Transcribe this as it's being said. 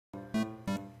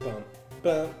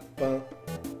Bum, bum,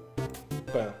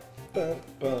 bum, bum,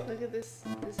 bum. Look at this.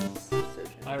 This is so gentle.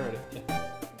 I read it.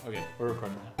 Yeah. Okay, we're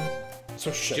recording now.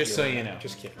 So shut Just your so you mouth. know.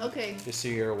 Just kidding. Okay. Just so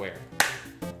you're aware.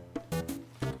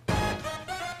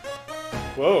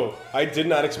 Whoa, I did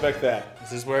not expect that.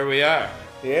 This is where we are.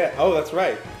 Yeah, oh, that's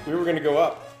right. We were gonna go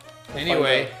up.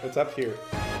 Anyway. Find out what's up here?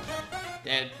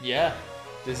 And yeah,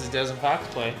 this is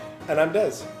dezandfoxplay. And I'm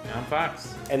Dez. And I'm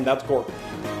Fox. And that's Gorp.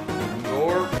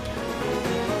 Gorp.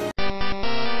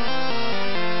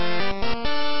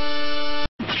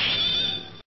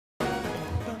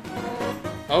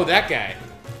 Oh, that guy.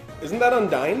 Isn't that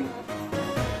Undyne?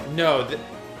 No,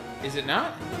 is it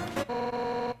not?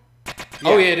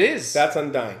 Oh, yeah, it is. That's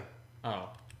Undyne. Oh.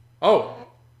 Oh.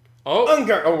 Oh.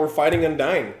 Oh, we're fighting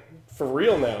Undyne. For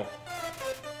real now.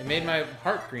 It made my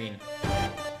heart green.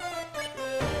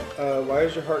 Why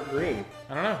is your heart green?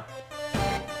 I don't know.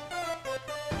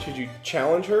 Should you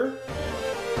challenge her?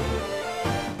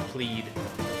 Plead.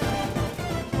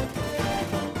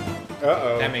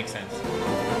 Uh-oh. That makes sense.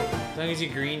 As long as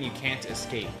you're green, you can't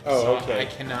escape. Oh, so okay. I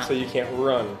cannot. So you can't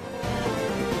run.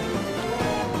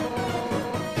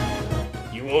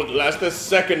 You won't last a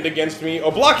second against me. Oh,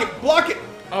 block it! Block it!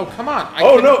 Oh, come on!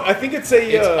 No, I think it's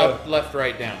a. It's up, left,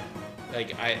 right, down.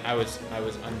 Like I was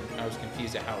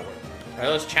confused at how it worked. All right,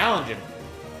 let's challenge him.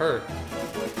 Her.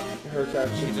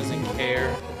 She doesn't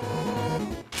care.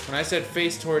 When I said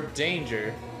face toward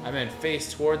danger, I meant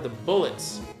face toward the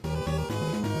bullets.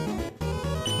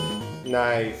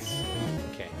 Nice.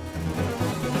 Okay.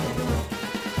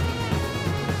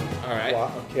 All right.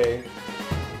 Wow, okay.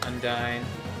 Undyne.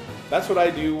 That's what I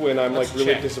do when I'm Let's like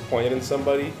really check. disappointed in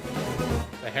somebody.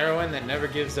 The heroine that never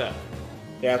gives up.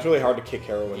 Yeah, it's really hard to kick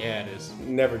heroin. Yeah, it is.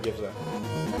 Never gives up.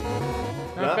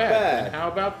 Not bad. And how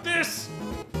about this?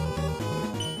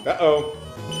 Uh-oh.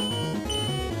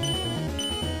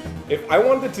 If I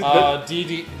wanted to...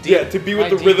 to be with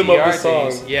the rhythm of the song.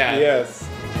 Days, yeah. Yes.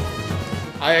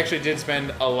 I actually did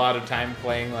spend a lot of time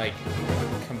playing, like,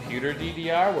 computer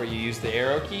DDR, where you use the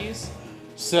arrow keys.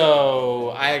 So,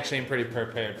 I actually am pretty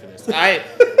prepared for this. I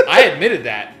admitted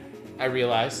that, I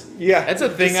realize. Yeah. That's a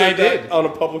thing I did. On a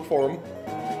public forum.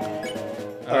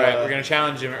 Alright, we're going to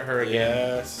challenge her again.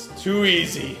 Yes. Too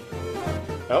easy.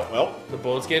 Oh, well. The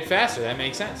bullets get faster. That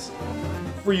makes sense.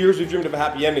 For years, we dreamed of a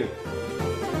happy ending.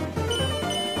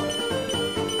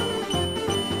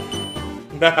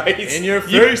 Nice. In your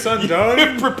face, Undyne.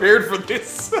 You're prepared for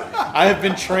this. I have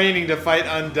been training to fight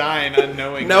Undyne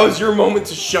unknowingly. Now is your moment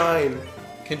to shine.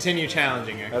 Continue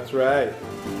challenging her. That's right.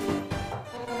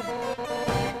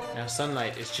 Now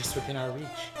sunlight is just within our reach.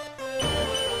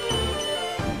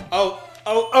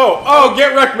 Oh,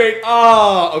 get wrecked, mate.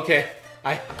 Oh, okay.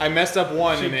 I messed up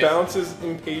one She and bounces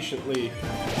impatiently.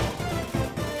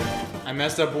 I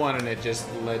messed up one and it just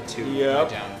led to my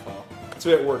downfall. That's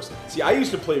the way it works. See, I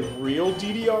used to play real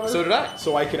DDR. So did I.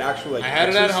 So I could actually like I had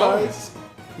it at home. exercise.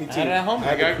 Me too. I had it at home. I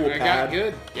had a cool got pad.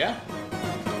 good. Yeah.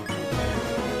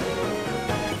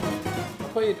 I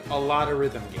played a lot of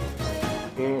rhythm games.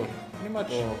 Pretty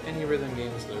much any rhythm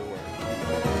games there were.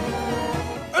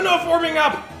 Enough warming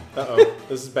up! Uh-oh.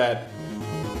 This is bad.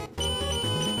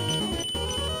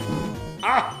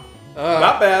 Ah!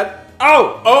 Not bad.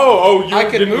 Oh! You I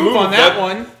could didn't move on that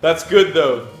one. That's good,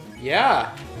 though.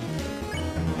 Yeah.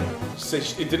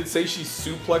 Did it say she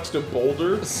suplexed a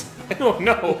boulder? Oh,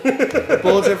 no. The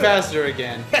bullets are faster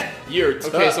again. You're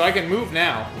tough. Okay, so I can move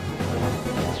now.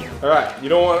 Alright, you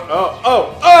don't want...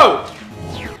 Oh!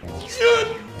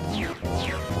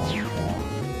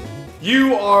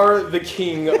 You are the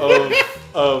king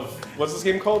of what's this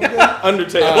game called again?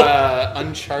 Undertale.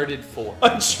 Uncharted 4.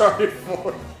 Uncharted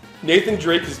 4. Nathan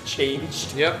Drake has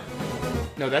changed. Yep.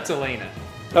 No, that's Elena.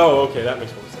 Oh, okay, that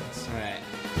makes more sense. Alright.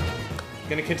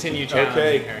 Gonna continue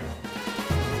challenging her.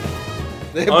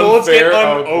 The Unfair. bullets get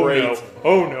Oh, great. no.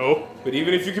 Oh no. But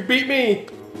even if you could beat me.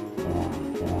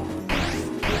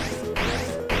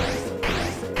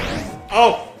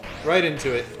 Oh! Right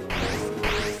into it.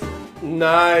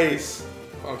 Nice.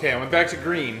 Okay, I went back to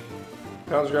green.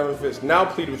 Pounds the ground with a fist. Now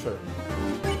plead with her.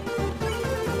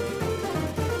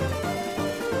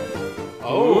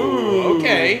 Oh, Ooh.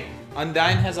 okay.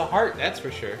 Undyne has a heart, that's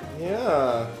for sure.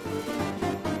 Yeah.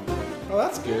 Oh,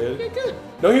 that's good. Okay, good.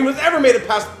 No human's ever made it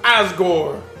past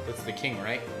Asgore. That's the king,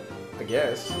 right? I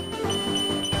guess.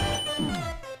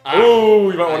 Ah. Oh,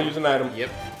 you might want to use an item.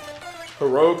 Yep.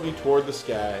 Heroically toward the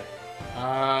sky.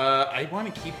 I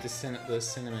want to keep the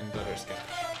cinnamon butterscotch.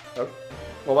 Oh.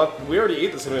 Well, we already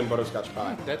ate the cinnamon butterscotch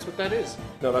pie. That's what that is.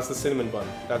 No, that's the cinnamon bun.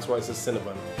 That's why it says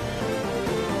cinnabon.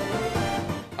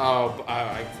 Oh,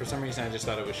 for some reason I just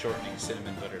thought it was shortening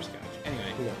cinnamon butterscotch.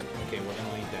 Anyway, okay, we're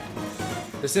gonna leave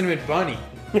that. The cinnamon bunny.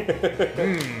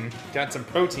 Got some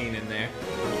protein in there.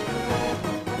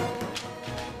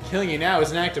 Killing you now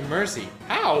is an act of mercy.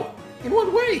 How? In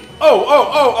what way?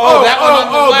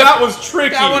 That was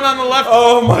tricky. That one on the left.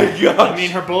 Oh my god. I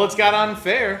mean, her bullets got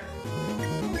unfair.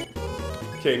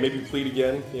 Okay, maybe plead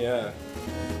again. Yeah.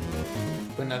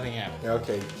 But nothing happened.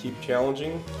 Okay, keep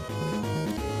challenging.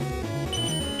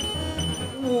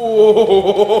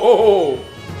 Whoa!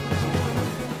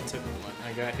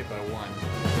 I got hit by one.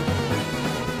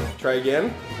 Try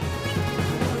again.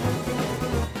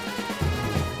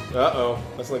 Uh-oh,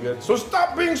 that's not good. So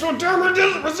stop being so damn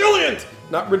resilient!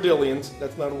 Not resilient,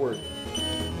 that's not a word.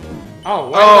 Oh,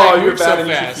 why did I you're move bad so and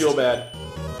fast? you should feel bad.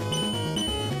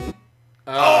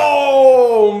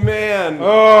 Oh, man!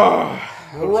 Oh,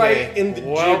 okay. Right in the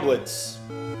giblets.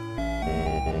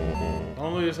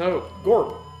 Don't lose hope.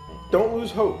 Gorb, don't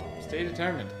lose hope. Stay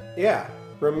determined. Yeah,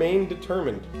 remain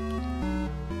determined.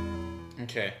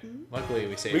 Okay. Luckily,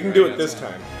 we saved. We can do it this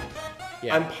time.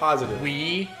 Yeah. I'm positive.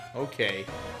 Okay.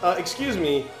 Excuse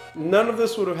me, none of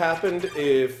this would have happened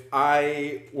if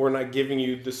I were not giving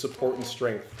you the support and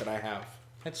strength that I have.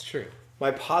 That's true. My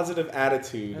positive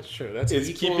attitude. That's true. That's is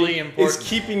equally keeping, important. Is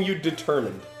keeping you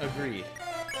determined. Agreed.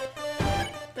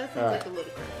 That sounds like a load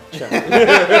of crap.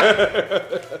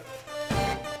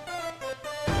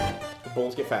 The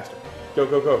bullets get faster. Go,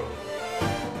 go, go.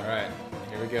 Alright,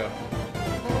 here we go.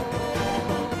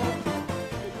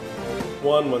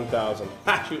 1,000.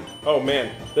 Ha, shoot. Oh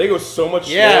man, they go so much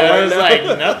slower Yeah, right it was now. like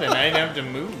nothing. I didn't have to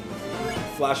move.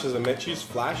 Flashes and she's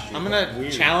flashy. I'm gonna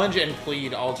Weird. challenge and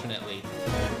plead alternately.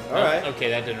 Alright. Okay,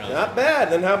 that didn't really. Not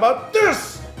bad. Then how about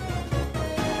this?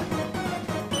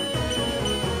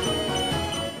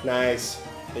 Nice.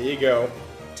 There you go.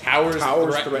 Towers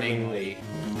threateningly.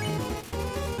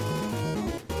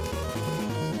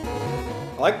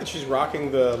 I like that she's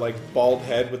rocking the like bald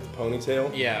head with the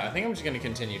ponytail. Yeah, I think I'm just gonna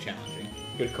continue challenging.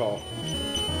 Good call.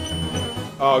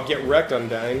 Oh, get wrecked,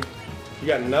 Undyne. You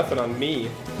got nothing on me.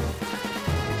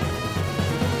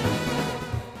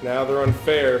 Now they're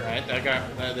unfair. Right,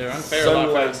 they're unfair a lot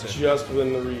Sunlight's faster. just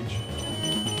within the reach.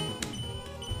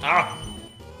 Ah!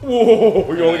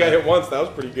 Whoa! You only got hit once. That was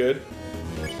pretty good.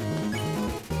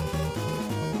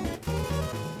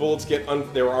 Bullets get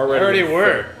they were already. Already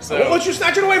were. So I won't let you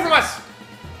snatch it away from us.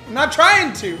 I'm not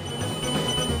trying to.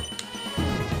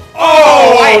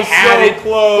 Oh, I had so it.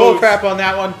 close. Bull crap on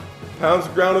that one. Pounds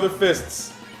the ground with their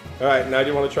fists. All right, now do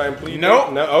you want to try and plead?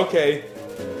 Nope. No. Okay.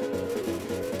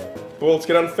 Bullets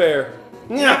get unfair.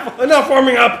 Enough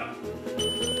warming up.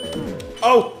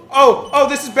 Oh!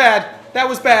 This is bad. That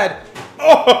was bad.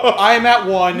 Oh, I am at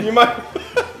 1. you might.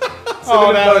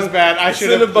 Oh, that was bad. I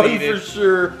should have Cinnabon pleaded. for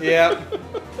sure. Yep.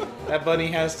 That bunny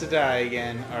has to die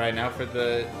again. All right, now for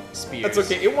the spears. That's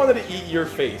okay. It wanted to eat your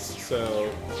face, so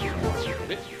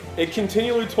it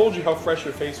continually told you how fresh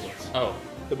your face was. Oh.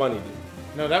 The bunny did.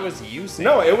 No, that was you saying.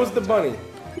 No, it was the bunny.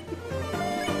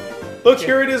 Look,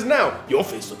 here it is now. Your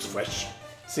face looks fresh.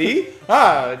 See?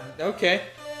 Ah, okay.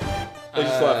 They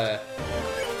just left.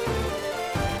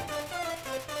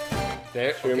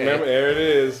 There, okay. Remember, there it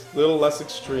is. A little less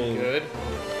extreme. Good.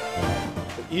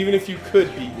 But even if you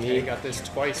could beat me. Okay, got this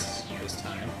twice this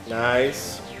time.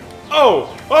 Nice.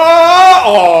 Oh!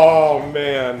 Oh,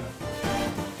 man.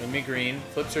 Amy Green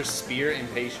flips her spear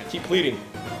impatient. Keep pleading.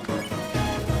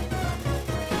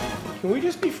 Can we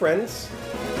just be friends?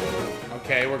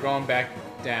 Okay, we're going back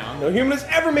down. No human has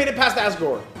ever made it past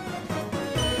Asgore.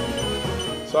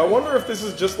 So I wonder if this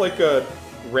is just like a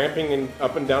ramping and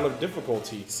up and down of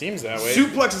difficulty. Seems that way.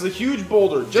 Suplex is a huge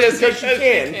boulder just because she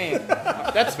can.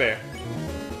 That's fair.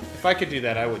 If I could do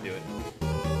that, I would do it.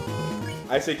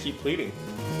 I say keep pleading.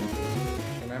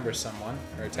 Remember someone,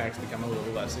 her attacks become a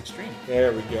little less extreme.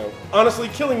 There we go. Honestly,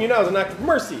 killing you now is an act of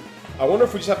mercy. I wonder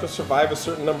if we just have to survive a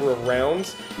certain number of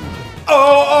rounds.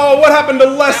 Oh, what happened to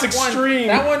less extreme?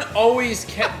 That one always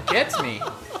gets me.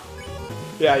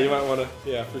 Yeah, you might want to.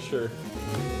 Yeah, for sure.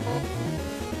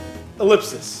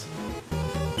 Ellipsis.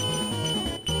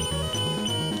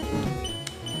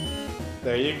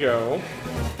 There you go.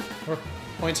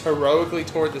 Points heroically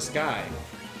toward the sky.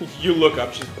 You look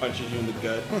up, she punches you in the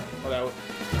gut. Oh, that was...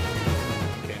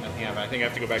 Okay, nothing happened. I think I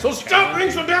have to go back So to stop being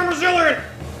challenge. so damn resilient!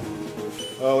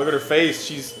 Oh, look at her face.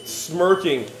 She's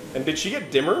smirking. And did she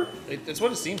get dimmer? It's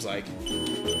what it seems like.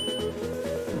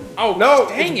 Oh, No,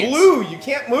 dang it's it. blue. You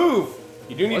can't move.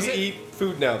 You do need Was to it? eat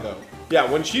food now, though. Yeah,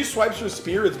 when she swipes her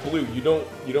spear, it's blue. You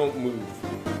don't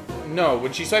move. No,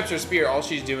 when she swipes her spear, all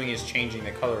she's doing is changing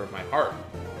the color of my heart.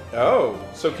 Oh,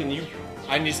 so can you?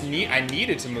 I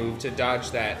needed to move to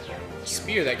dodge that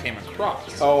spear that came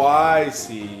across. Oh, I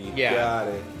see. Yeah. Got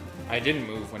it. I didn't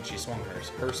move when she swung her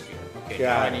spear. Okay,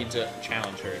 Yeah. now I need to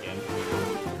challenge her again.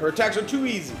 Her attacks are too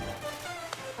easy.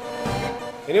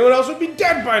 Anyone else would be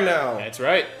dead by now. That's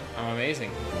right. I'm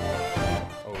amazing.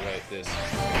 Oh, right, this.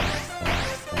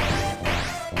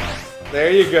 There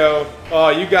you go. Oh,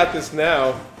 you got this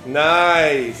now.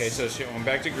 Nice. Okay, so she went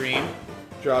back to green.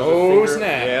 Draws Oh, her finger.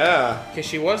 snap. Yeah. Okay,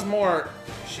 she was more...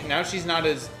 now she's not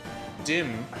as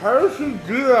dim. How does she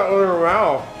do that with her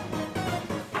mouth?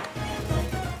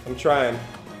 I'm trying.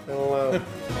 I don't know.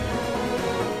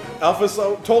 Alpha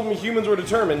told me humans were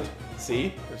determined.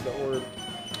 See? There's that word.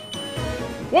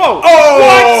 Whoa!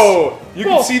 Oh! What? You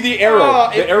can see the arrow.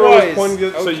 Oh, the arrow is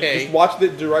pointing, so you okay. just watch the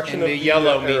direction And of the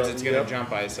yellow arrow. means it's gonna Yep.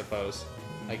 jump, I suppose.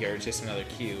 Like, or it's just another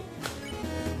cue.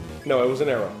 No, it was an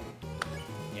arrow.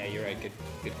 Yeah, you're right.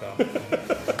 Good call.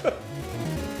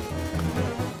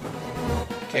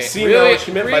 Okay, see now really, what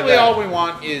she meant by really that. all we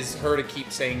want is her to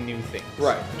keep saying new things.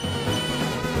 Right.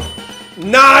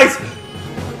 Nice!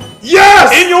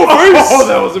 Yes! In your face! Oh,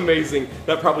 that was amazing.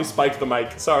 That probably spiked the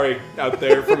mic. Sorry, out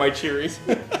there for my cheeries.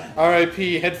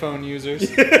 R.I.P. headphone users.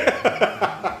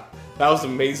 That was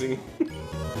amazing.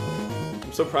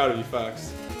 I'm so proud of you,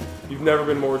 Fox. You've never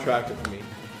been more attractive to me.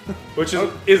 Which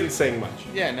isn't saying much.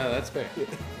 Yeah, no, that's fair.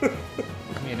 I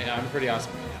mean, I'm pretty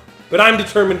awesome right now. But I'm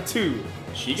determined too.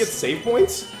 She gets save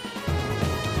points?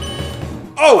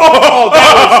 Oh,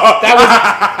 that was.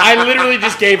 I literally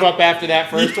just gave up after that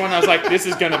first one. I was like, this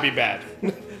is gonna be bad.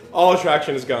 All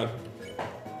attraction is gone.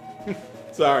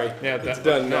 Sorry. Yeah, it's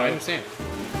done no, now. I understand.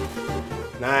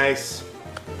 Nice.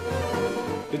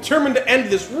 Determined to end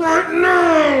this right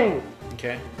now!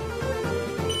 Okay.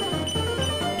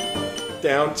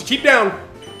 Down. Keep down.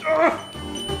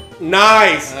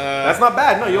 Nice. That's not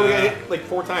bad. No, you only got hit like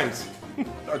 4 times.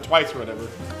 Or twice or whatever.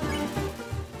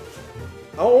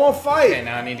 I don't want to fight. Okay,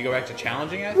 now I need to go back to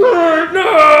challenging, I think?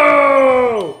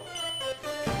 No!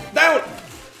 Down!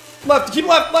 Left. Keep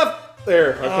left. Left.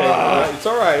 There. Okay. It's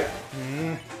alright.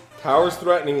 Towers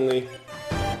threateningly.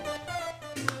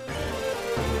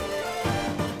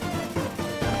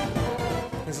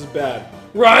 This is bad.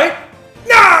 Right?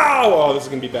 No! Oh, this is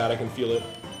going to be bad. I can feel it.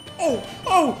 Oh!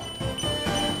 Oh!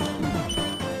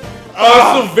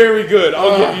 Oh, this is very good.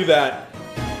 I'll give you that.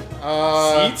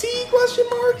 CT question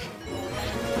mark?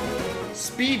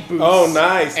 Speed boost. Oh,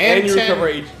 nice. And you 10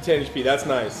 recover 10 HP. That's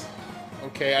nice.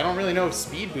 Okay, I don't really know if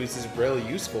speed boost is really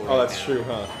useful right Oh, that's now. true,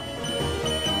 huh?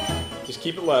 Just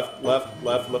keep it left, left,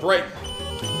 left, left, right.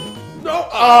 No!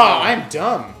 Oh, I'm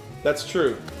dumb. That's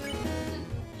true.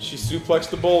 She suplexed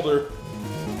the boulder.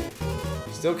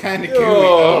 Still kind of gooey.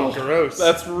 Oh, gross.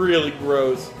 That's really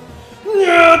gross.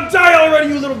 Yeah, die already,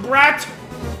 you little brat!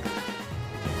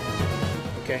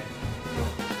 Okay.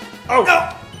 Oh!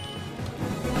 No!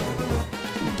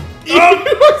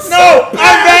 No! I'm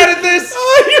bad at this!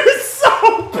 Oh, you're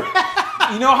so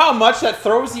bad! You know how much that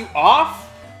throws you off?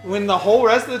 When the whole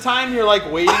rest of the time you're like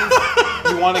waiting,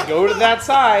 you want to go to that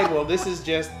side. Well, this is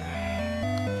just...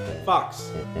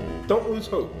 Fox, don't lose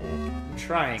hope. I'm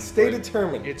trying. Stay but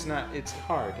determined. It's not, it's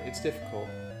hard. It's difficult.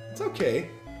 It's okay.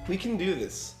 We can do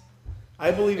this.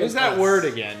 I believe in There's that us. word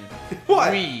again.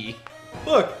 What? We.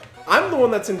 Look, I'm the one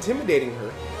that's intimidating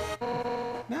her.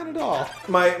 Not at all.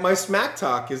 My smack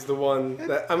talk is the one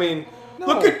that I mean. No.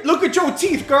 Look at your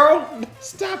teeth, girl.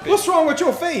 Stop it. What's wrong with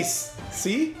your face?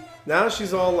 See? Now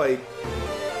she's all like,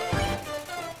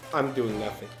 I'm doing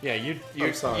nothing, Yeah,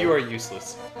 I'm sorry. you are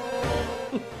useless.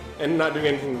 and not doing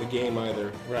anything in the game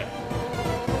either. Right.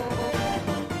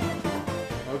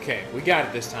 Okay, we got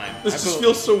it this time. This just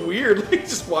feels so weird, like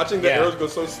just watching the arrows go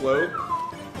so slow.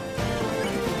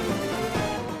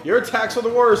 Your attacks are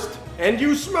the worst, and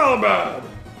you smell bad.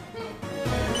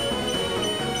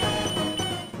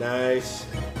 Nice.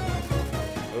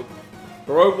 Oh.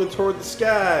 Heroically toward the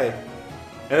sky.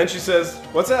 And then she says,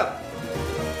 "What's up?"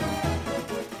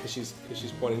 Because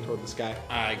she's pointing toward the sky.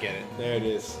 I get it. There it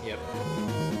is. Yep.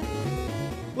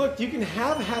 Look, you can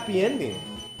have a happy ending.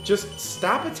 Just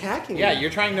stop attacking me. Yeah, you're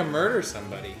trying to murder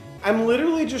somebody. I'm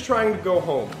literally just trying to go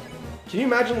home. Can you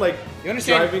imagine, like, You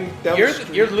understand? driving down the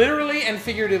street? You're literally and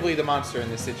figuratively the monster in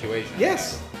this situation.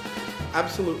 Yes,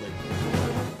 absolutely.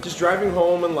 Just driving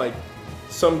home and like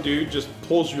some dude just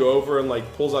pulls you over and like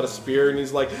pulls out a spear and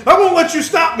he's like, "I won't let you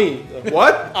stop me." Like,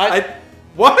 what?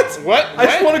 What? What? I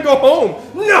just want to go home.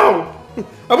 No,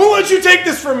 I won't let you take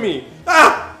this from me.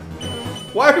 Ah!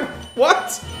 Why?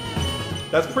 What?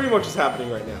 That's pretty much what's happening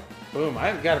right now. Boom!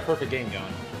 I've got a perfect game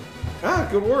going. Ah,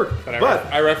 good work. But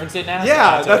I reference it now.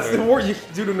 Yeah, so that's over. the word.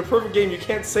 Dude, in a perfect game, you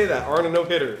can't say that. Or on a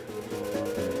no-hitter.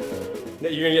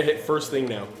 You're gonna get hit first thing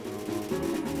now.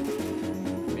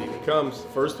 Here it comes.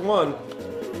 First one.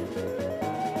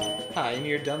 Hi, in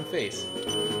your dumb face.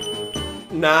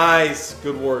 Nice.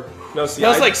 Good work. No, see,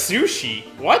 Smells like sushi.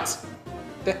 What?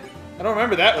 I don't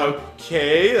remember that one.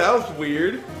 Okay, that was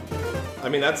weird. I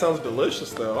mean, that sounds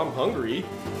delicious, though. I'm hungry.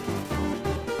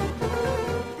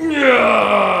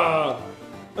 Yeah!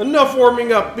 Enough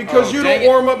warming up, because you don't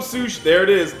warm up sushi. There it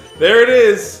is. There it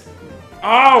is.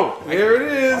 Oh! There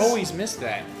it is. I always miss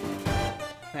that.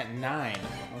 At 9.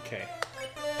 Okay.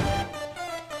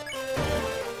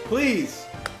 Please.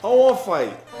 I want to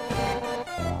fight.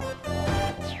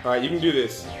 Alright, you can do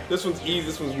this. This one's easy.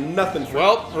 This one's nothing for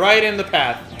Well, right in the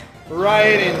path.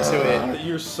 Right into it.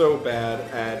 You're so bad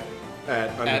at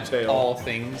Undertale. At all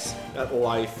things. At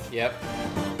life. Yep.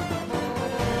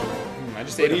 I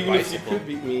just But ate a even bicycle. if you could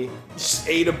beat me, you just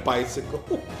ate a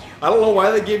bicycle. I don't know why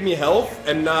they gave me health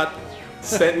and not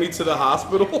sent me to the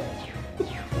hospital.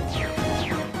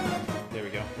 There we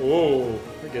go. Whoa.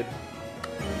 We're good.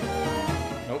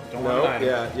 Nope, don't No, want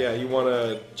to yeah, you want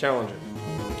to challenge her.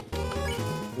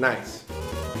 Nice.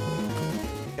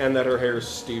 And that her hair is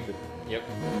stupid. Yep.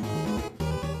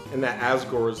 And that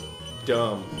Asgore is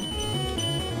dumb.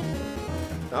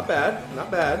 Not bad, not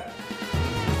bad.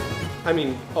 I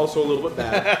mean, also a little bit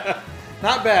bad.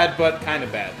 Not bad, but kind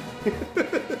of bad.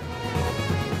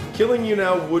 Killing you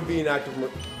now would be an act of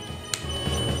murder.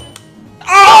 Oh!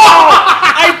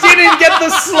 I didn't get the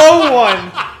slow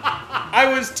one!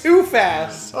 I was too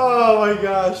fast. Oh my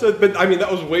gosh. But I mean,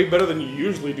 that was way better than you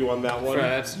usually do on that one.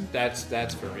 That's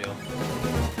for real.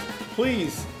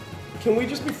 Please, can we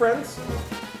just be friends?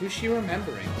 Who's she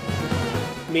remembering?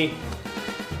 Me.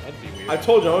 That'd be weird. I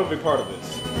told you I'm gonna be part of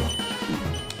this.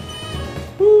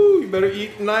 Woo, you better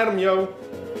eat an item, yo.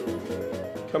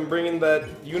 Come bring in that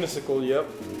unicycle, yep.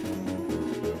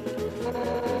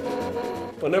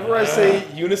 Whenever I say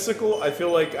unicycle, I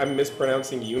feel like I'm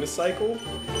mispronouncing unicycle.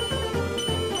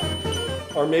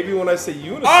 Or maybe when I say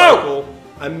unicycle,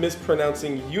 I'm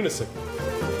mispronouncing unicycle.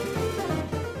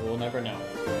 We'll never know.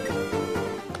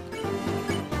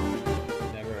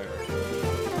 Never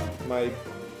ever. My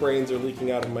brains are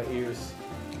leaking out of my ears.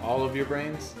 All of your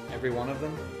brains? Every one of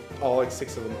them? All like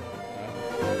 6 of them.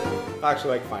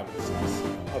 Actually, like 5 of the 6.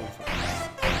 I'll be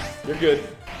fine. You're good.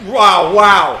 Wow,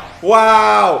 wow,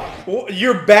 wow!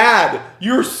 You're bad.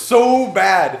 You're so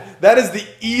bad. That is the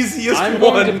easiest one. I'm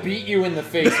going to beat you in the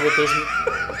face with this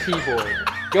keyboard.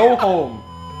 Go home.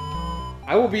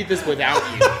 I will beat this without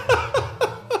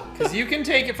you. Because you can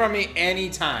take it from me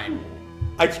anytime.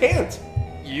 I can't.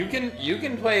 You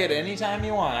can play it anytime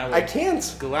you want. I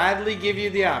can't. Gladly give you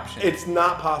the option. It's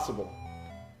not possible.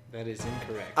 That is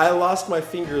incorrect. I lost my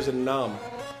fingers in Numb.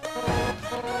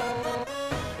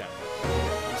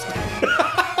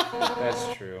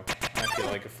 That's true. I feel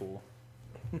like a fool.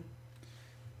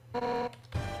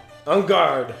 On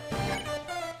guard.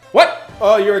 What?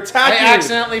 Oh, you're I attacking.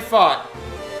 accidentally fought.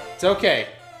 It's okay.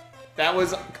 That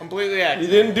was completely You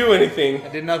accident. didn't do anything. I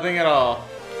did nothing at all.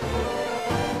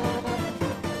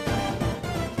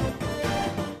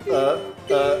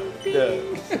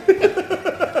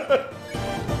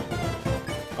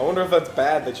 I wonder if that's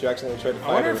bad that you accidentally tried to fight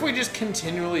I wonder her. if we just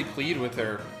continually plead with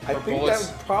her. I think that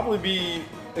would probably be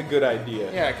a good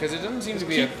idea. Yeah, because it doesn't seem to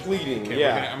be Keep pleading. Okay,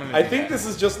 yeah. I'm gonna I do think that. this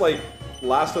is just like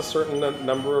last a certain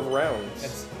number of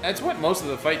rounds. That's what most of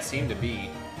the fights seem to be.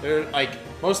 They're like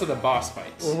most of the boss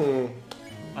fights. Mm-hmm.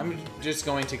 I'm just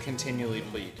going to continually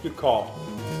plead. Good call.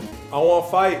 I want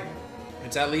to fight.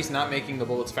 It's at least not making the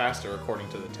bullets faster according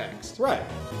to the text. Right.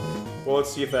 Well,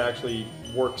 let's see if that actually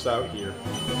works out here.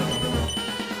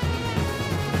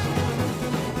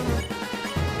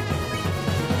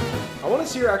 I want to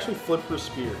see her actually flip her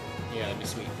spear. Yeah, that'd be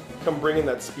sweet. Come bring in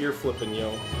that spear flipping,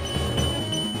 yo.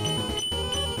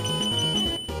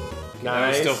 That was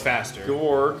Nice. still faster. Good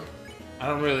work. I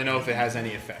don't really know if it has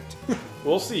any effect.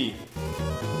 We'll see.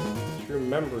 She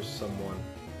remembers someone.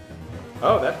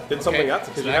 Oh, that did something else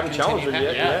because so you that haven't challenged her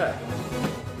continued- yet.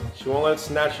 yeah. She won't let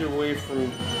snatch you away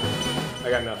from. I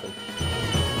got nothing.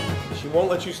 She won't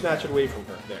let you snatch it away from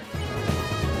her. There.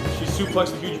 She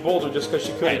suplexed a huge boulder just because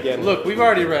she could Hey, again. look, we've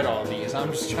already read all these.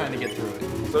 I'm just trying to get through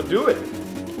it. So do it.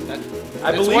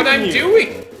 That's believe what in I'm you.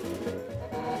 doing.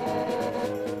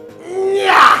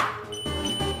 Yeah.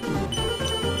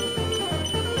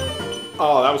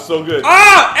 Oh, that was so good.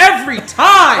 Ah! Every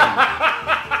time!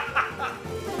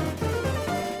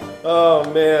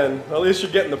 Oh man, at least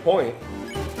you're getting the point.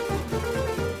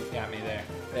 Got me there.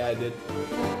 Yeah, I did.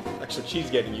 Actually, she's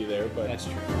getting you there, but That's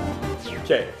true.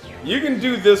 okay. You can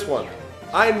do this one.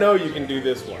 I know you can do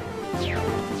this one.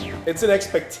 It's an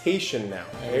expectation now.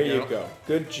 There you go.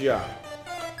 Good job.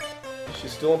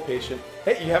 She's still impatient.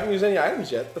 Hey, you haven't used any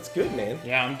items yet. That's good, man.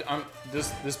 Yeah, I'm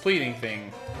this pleading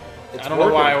thing. I don't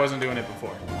know why I wasn't doing it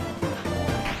before.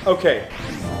 Okay.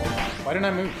 Why didn't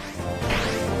I move?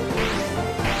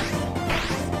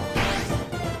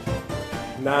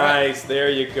 Nice. There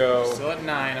you go. Still at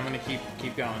 9. I'm gonna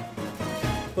keep going.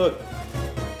 Look,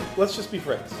 let's just be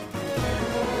friends.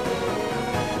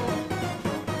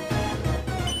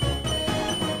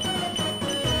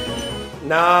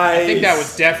 Nice. I think that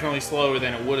was definitely slower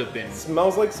than it would have been.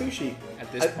 Smells like sushi.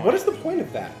 At this point. What is the point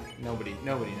of that? Nobody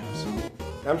knows.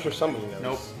 I'm sure somebody knows.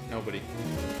 Nope, nobody.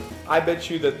 I bet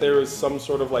you that there is some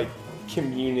sort of like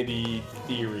community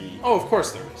theory. Oh, of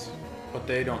course there is. But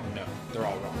they don't know. They're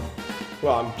all wrong.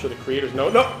 Well, I'm sure the creators know.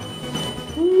 No.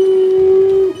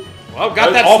 Woo. Well,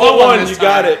 got that all slow but one. You this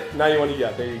got time. it. Now you want to.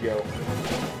 Yeah, there you go.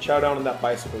 Chow down on that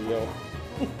bicycle, yo.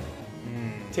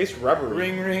 Tastes rubbery.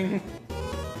 Ring ring.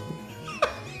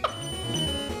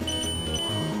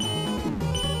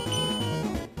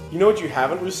 You know what you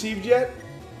haven't received yet?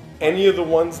 Any of the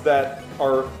ones that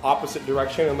are opposite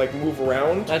direction and like move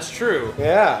around. That's true.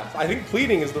 Yeah, I think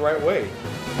pleading is the right way.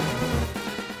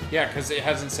 Yeah, because it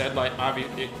hasn't said like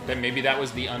then maybe that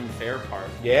was the unfair part.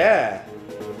 Yeah.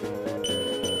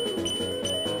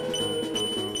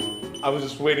 I was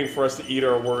just waiting for us to eat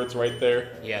our words right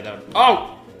there. Yeah, that.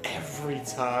 Oh! Every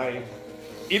time.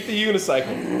 Eat the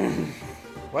unicycle.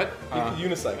 What? Eat the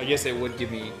unicycle. I guess it would give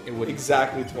me. It would.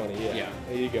 Exactly 20, yeah. Yeah.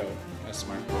 There you go. That's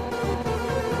smart.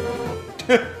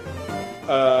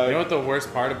 You You know what the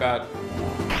worst part about?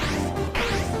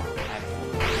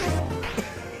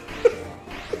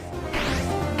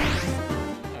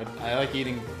 I like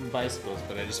eating bicycles,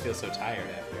 but I just feel so tired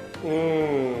after.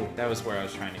 That was where I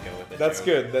was trying to go with it. That's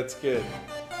good, that's good.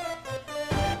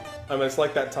 I mean, it's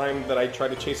like that time that I tried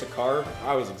to chase a car.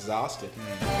 I was exhausted.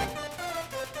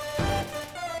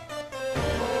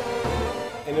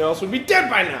 And it else would be dead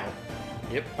by now.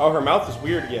 Yep. Oh, her mouth is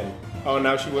weird again. Oh,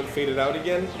 now she went faded out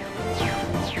again?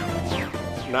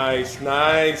 Nice,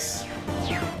 nice.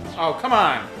 Oh, come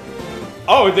on.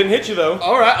 Oh, it didn't hit you, though.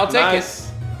 All right, I'll take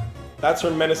Nice. That's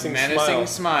her menacing smile. Menacing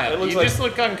smile. It looks You like just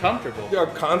look uncomfortable. you're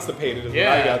constipated is Yeah.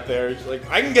 what I got there. She's like,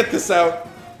 I can get this out.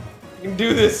 I can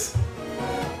do this.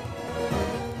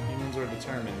 Humans are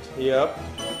determined. Yep.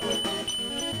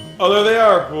 Oh, there they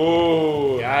are.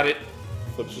 Whoa. Got it.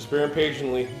 Flips your spear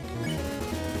impatiently.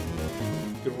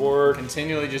 Good work.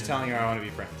 Continually just telling her I want to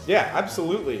be friends. Yeah,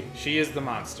 absolutely. She is the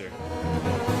monster.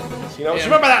 So, you know, Yeah,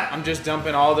 remember that. I'm just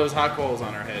dumping all those hot coals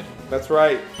on her head. That's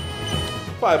right.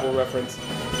 Bible reference.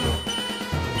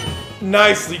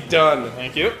 Nicely done.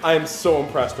 Thank you. I am so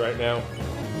impressed right now.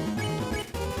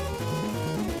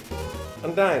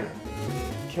 Undyne,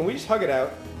 can we just hug it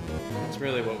out? That's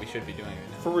really what we should be doing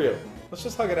right now. For real. Let's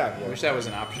just hug it out, I yeah. wish that was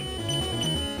an option.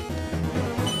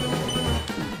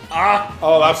 Ah!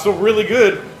 Oh, that's so really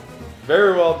good.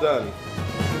 Very well done.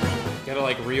 Gotta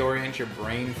like reorient your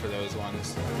brain for those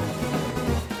ones.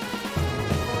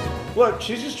 Look,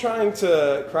 she's just trying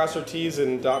to cross her T's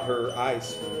and dot her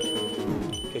I's.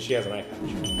 Because she has an eye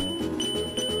patch.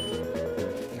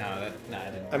 No, I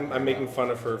didn't. I'm making fun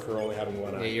of her for only having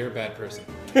one Yeah, eye. you're a bad person.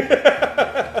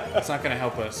 It's not gonna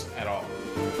help us at all.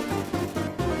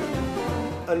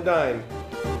 Undyne,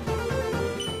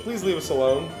 please leave us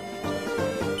alone.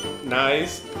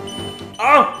 Nice.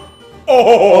 Oh!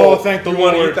 Oh, thank the you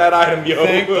want to Lord. eat that item, yo.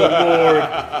 Thank the Lord.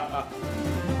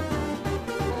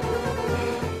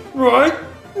 Right?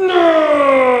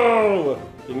 No!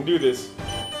 You can do this.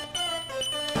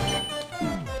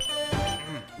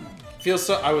 Feels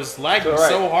so. I was lagging It's all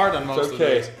right. so hard on most It's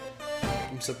okay. of those.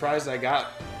 I'm surprised I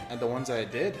got at the ones I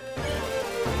did.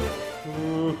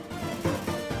 Ooh.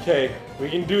 Okay, we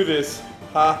can do this.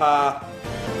 Ha ha.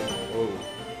 Whoa.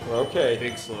 We're okay.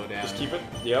 Big slowdown. Just keep it.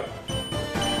 Yep.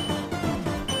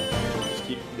 Just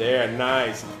keep there.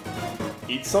 Nice.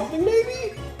 Eat something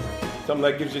maybe? Something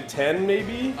that gives you 10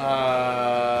 maybe?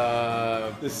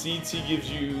 The CT gives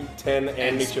you 10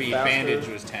 and makes you speed. faster. Bandage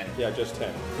was 10. Yeah, just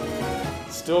 10.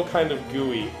 Still kind of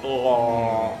gooey.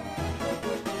 Oh.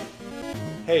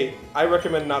 Hey, I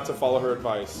recommend not to follow her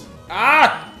advice.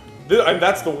 Ah!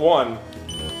 That's the one.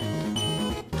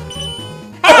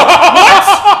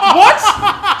 What?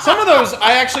 Some of those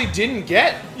I actually didn't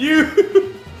get.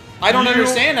 I don't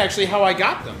understand actually how I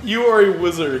got them. You are a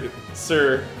wizard,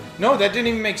 sir. No, that didn't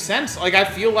even make sense. Like, I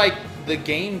feel like the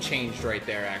game changed right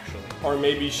there, actually. Or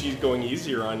maybe she's going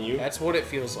easier on you. That's what it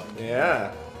feels like.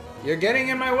 Yeah. You're getting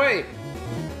in my way.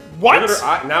 What? Look at her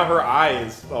eye. Now her eye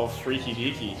is all freaky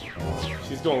deaky.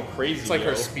 She's going crazy. It's like yo.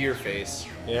 her spear face.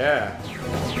 Yeah.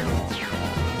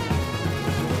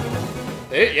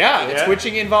 It's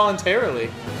twitching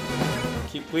involuntarily.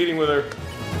 Keep pleading with her.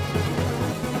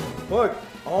 Look,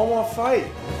 I want to fight.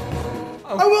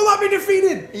 I will not be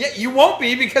defeated. Yeah, you won't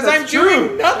be because That's I'm true.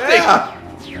 doing nothing. Yeah.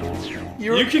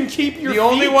 You can keep your The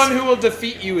only feet. one who will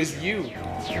defeat you is you.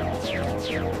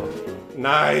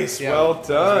 Nice. Yeah, well that was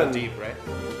done. deep, right?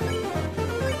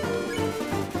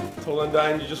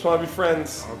 Undyne, you just want to be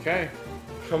friends. Okay.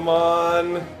 Come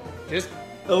on. Just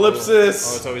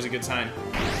Ellipsis. Oh, it's always a good sign.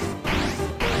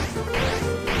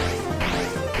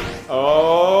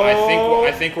 Oh.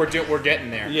 I think we're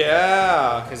getting there.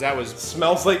 Yeah. Because that was.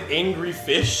 Smells like angry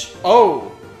fish.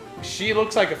 Oh, she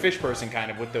looks like a fish person,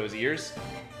 kind of, with those ears.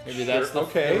 Maybe that's the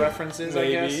references,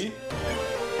 Maybe. I guess.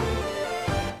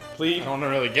 Please. I don't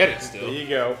really get it still. There you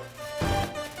go.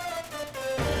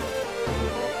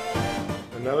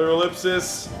 Another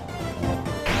ellipsis.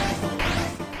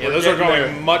 Yeah, those are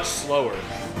going much slower.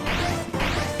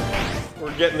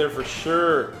 We're getting there for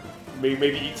sure.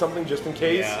 Maybe eat something just in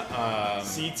case. Yeah.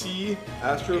 CT,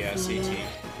 Astro Yeah, Food. CT.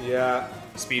 Yeah.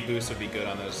 Speed boost would be good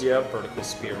on those vertical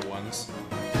spear ones.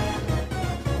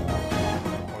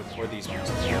 Or these ones.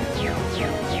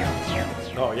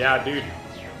 Oh yeah, dude.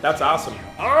 That's awesome.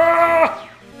 Ah!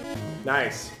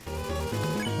 Nice.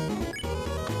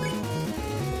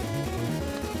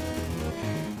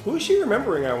 Who is she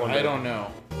remembering, I wonder? I don't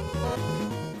know.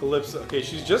 Ellipsis. Okay,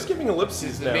 she's just giving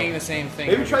ellipses now. Being the same thing.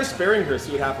 Maybe try sparing her,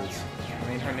 see what happens. I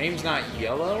mean, her name's not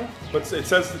Yellow. But it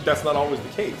says that's not always the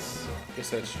case. I guess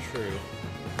that's true.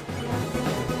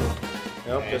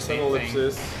 Nope, Okay, just an same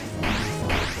ellipsis.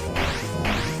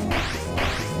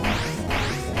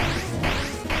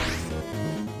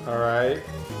 Alright.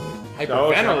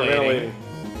 Hyperventilating.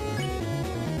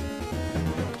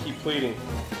 Keep pleading.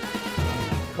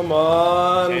 Come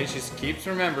on. Okay, she just keeps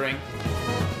remembering.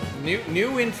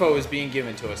 New info is being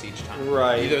given to us each time.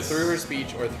 Right. Either through her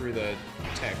speech or through the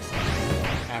text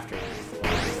afterwards.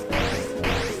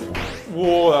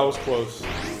 Whoa, that was close.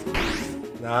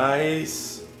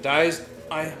 Nice. Dies.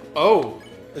 Oh.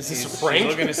 Is this a prank?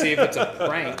 We're gonna see if it's a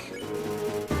prank.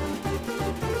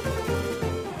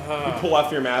 You pull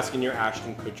off your mask and you're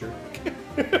Ashton Kutcher.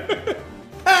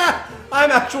 Ah,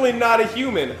 I'm actually not a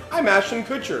human. I'm Ashton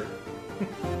Kutcher.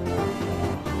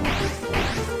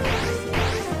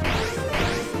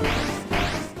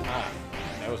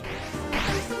 That was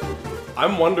weird.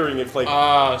 I'm wondering if like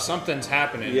something's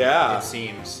happening. Yeah. It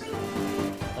seems.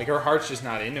 Like her heart's just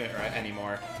not into it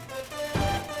anymore.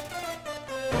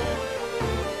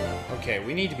 Okay,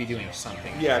 we need to be doing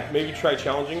something. Yeah, maybe try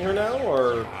challenging her now,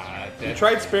 or you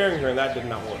tried sparing her and that did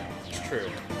not work. It's true.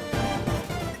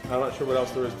 I'm not sure what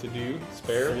else there is to do.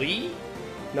 Spare? Flee?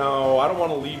 No, I don't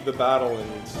want to leave the battle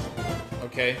and...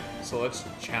 Okay, so let's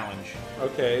challenge.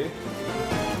 Okay.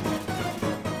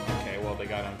 Okay, well they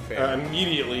got unfair.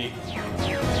 Immediately.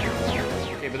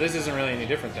 Okay, but this isn't really any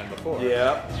different than before.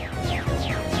 Yeah.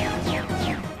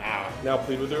 Ow. Now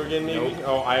plead with her again, maybe? Nope.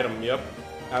 Oh, item, yep.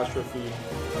 Astro Food.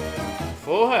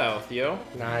 Full health, yo.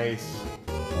 Nice.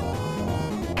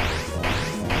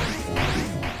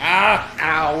 Ah!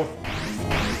 Ow!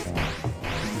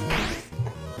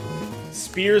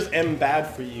 Spears am bad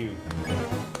for you.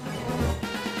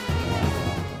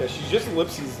 Yeah, she's just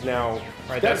ellipses now.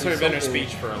 Right, that's sort of been her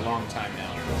speech for a long time now.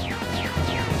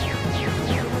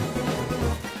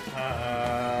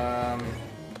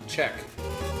 Check.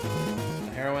 A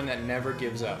heroine that never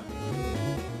gives up.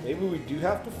 Maybe we do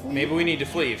have to flee? Maybe we need to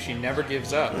flee. If she never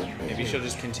gives up, maybe she'll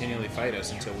just continually fight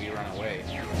us until we run away.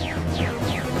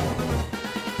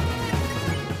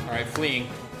 Alright, fleeing.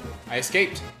 I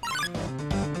escaped.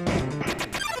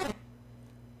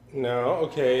 No,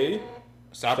 okay.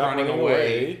 Stop running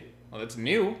away. Well, that's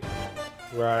new.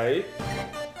 Right.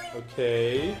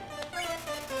 Okay.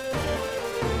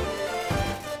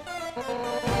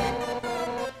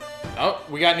 Oh,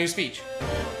 we got new speech.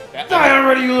 Die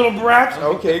already, you little brat!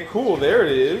 Okay, cool. There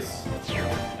it is.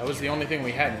 That was the only thing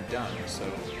we hadn't done, so...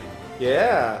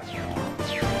 Yeah.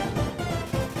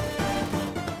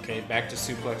 Okay, back to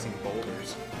suplexing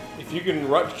boulders. If you can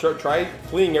try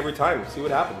fleeing every time. See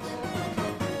what happens.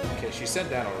 Okay, she said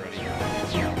that already.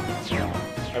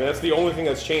 I mean, that's the only thing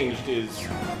that's changed is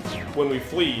when we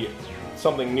flee,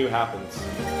 something new happens.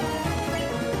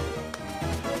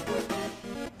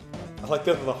 I like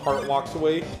that the heart walks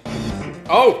away.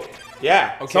 Oh!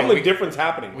 Yeah, Okay, something different's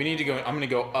happening. We need to go... I'm gonna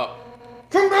go up.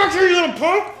 Come back here, you little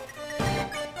punk!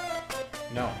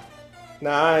 No.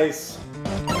 Nice.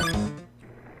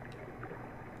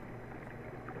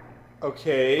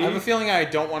 Okay. I have a feeling I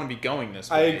don't want to be going this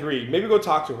way. I agree. Maybe go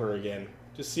talk to her again.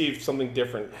 Just see if something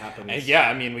different happens. Yeah,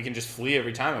 I mean, we can just flee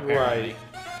every time, apparently. Right.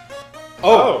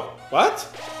 Oh! What?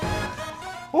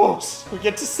 Oh, we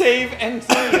get to save and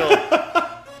heal.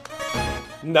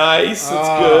 Nice,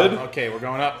 that's good. Okay, we're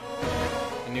going up.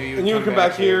 knew you would And you would come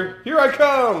back here. Here I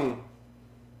come!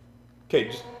 Okay,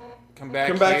 just come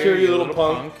back here, you little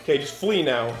punk. Okay, just flee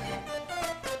now.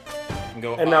 And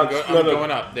go, And now I'm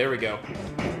going up. There we go.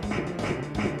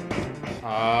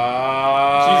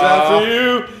 She's after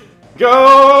you.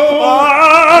 Go!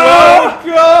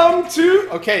 Welcome to...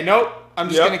 Okay, nope. I'm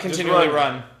just going to continually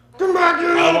run. Come back here,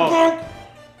 you little punk!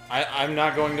 I'm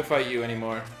not going to fight you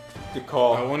anymore. Good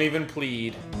call. I won't even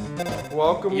plead.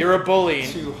 Welcome You're a bully.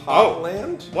 to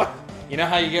Hotland. What? You know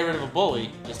how you get rid of a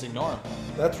bully? Just ignore him.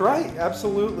 That's right,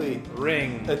 absolutely.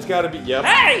 Ring. It's gotta be, yep.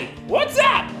 Hey! What's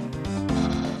up?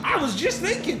 I was just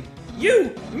thinking,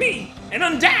 you, me, and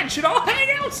Undyne should all hang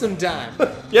out sometime.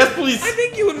 Yes, please. I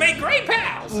think you would make great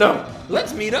pals. No.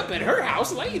 Let's meet up at her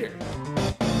house later.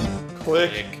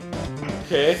 Click.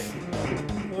 Okay.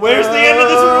 Where's the end of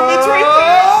this room? It's right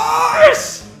there.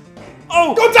 Yes!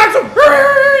 Oh! Go talk to him!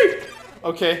 Hurry!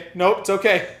 Okay. Nope, it's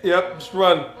okay. Yep, just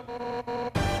run.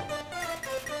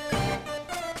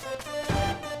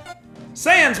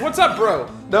 Sans, what's up, bro?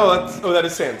 No, that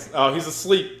is Sans. Oh, he's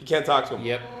asleep. You can't talk to him.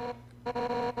 Yep.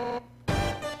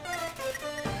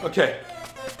 Okay.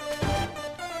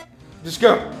 Just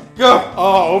go. Go!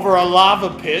 Oh, over a lava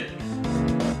pit?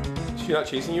 Is she not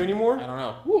chasing you anymore? I don't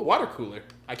know. Ooh, water cooler.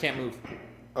 I can't move.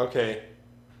 Okay.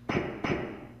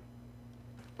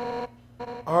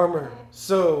 Armor.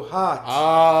 So hot.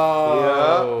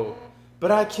 Oh. Yeah.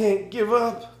 But I can't give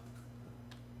up.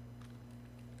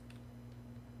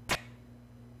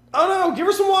 Oh no, give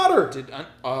her some water.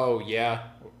 Oh, yeah.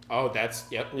 Oh, that's,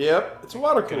 yep. Yep, it's a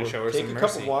water cooler. Gonna show her Take some a cup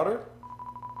mercy. of water.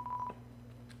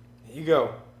 Here you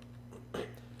go.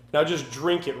 Now just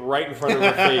drink it right in front of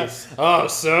her face. Oh,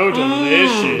 so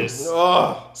delicious.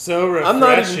 Oh, So refreshing. I'm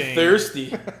not even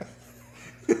thirsty.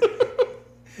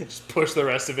 Just push the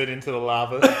rest of it into the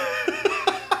lava.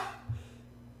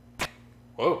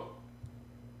 Whoa.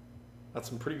 That's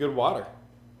some pretty good water.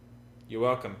 You're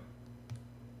welcome.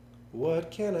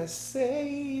 What can I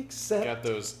say except Got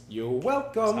those you're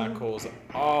welcome. hot coals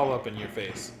all up in your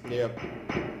face. Yep.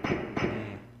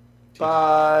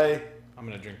 Bye. I'm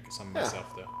gonna drink some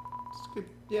myself though. It's good.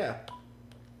 Yeah.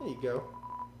 There you go.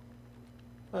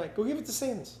 Alright, go give it to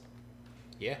Sans.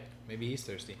 Yeah, maybe he's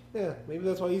thirsty. Yeah, maybe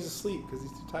that's why he's asleep, because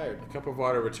he's too tired. A cup of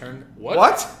water returned. What?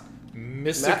 What?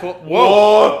 Mystical.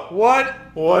 Whoa! What?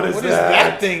 What is What that? is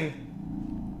that thing?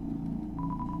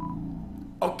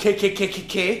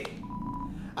 Okay.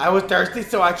 I was thirsty,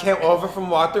 so I came over from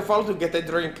waterfall to get a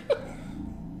drink.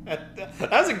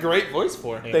 That's a great voice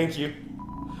for him. Thank you.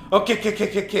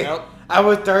 Okay. Nope. I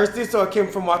was thirsty, so I came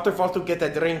from waterfall to get a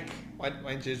drink. Why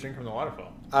didn't you just drink from the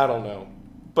waterfall? I don't know.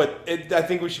 But I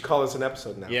think we should call this an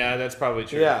episode now. Yeah, that's probably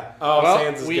true. Yeah. Oh, well,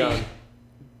 Sans is gone.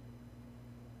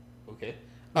 Okay.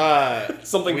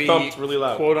 Something thumped really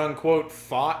loud. Quote unquote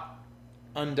fought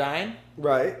Undyne.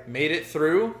 Right. Made it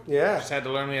through. Yeah. Just had to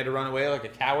learn we had to run away like a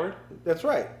coward. That's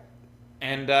right.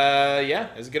 And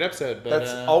yeah, it was a good episode. But,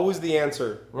 That's always the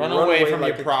answer. Run away from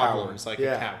like your a problems coward. like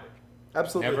a coward.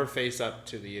 Absolutely. Never face up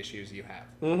to the issues you have.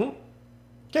 Mm-hmm.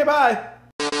 Okay, bye.